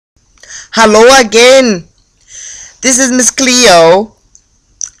Hello again. This is Miss Cleo.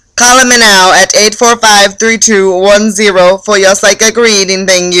 Call me now at 845-3210 for your psychic reading,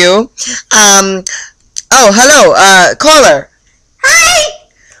 thank you. Oh, hello, caller. Hi!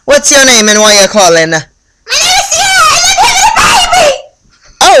 What's your name and why you're calling? My name is Sierra and I'm having a baby!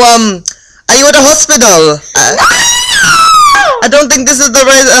 Oh, are you at a hospital? No! I don't think this is the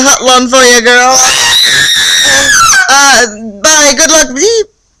right hotline for you, girl. Bye, good luck, bleep.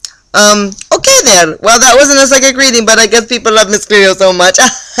 Okay then. Well, that wasn't a psychic reading, but I guess people love Miss Cleo so much.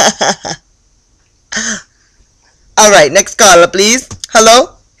 Alright, next caller, please.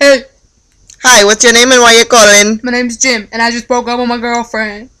 Hello? Hey, Hi, what's your name and why you calling? my name's Jim, and I just broke up with my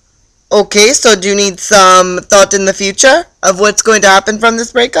girlfriend. Okay, so do you need some thought in the future of what's going to happen from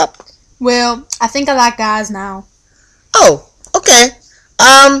this breakup? Well, I think I like guys now. Oh, okay.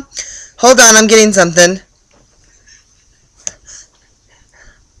 Hold on, I'm getting something.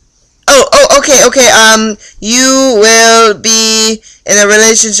 Oh, okay. You will be in a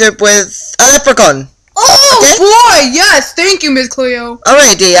relationship with a leprechaun. Oh, Okay. boy! Yes, thank you, Miss Cleo.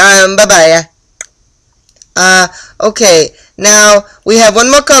 Alrighty, bye-bye. Okay, now, we have one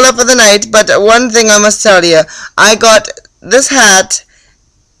more caller for the night, but one thing I must tell you. I got this hat.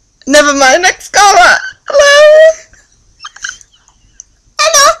 Never mind, next caller. Hello?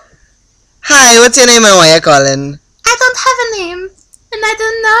 Hello? Hi, what's your name and why you calling? I don't have a name, and I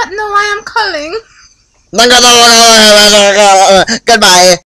do not know why I'm calling. Goodbye.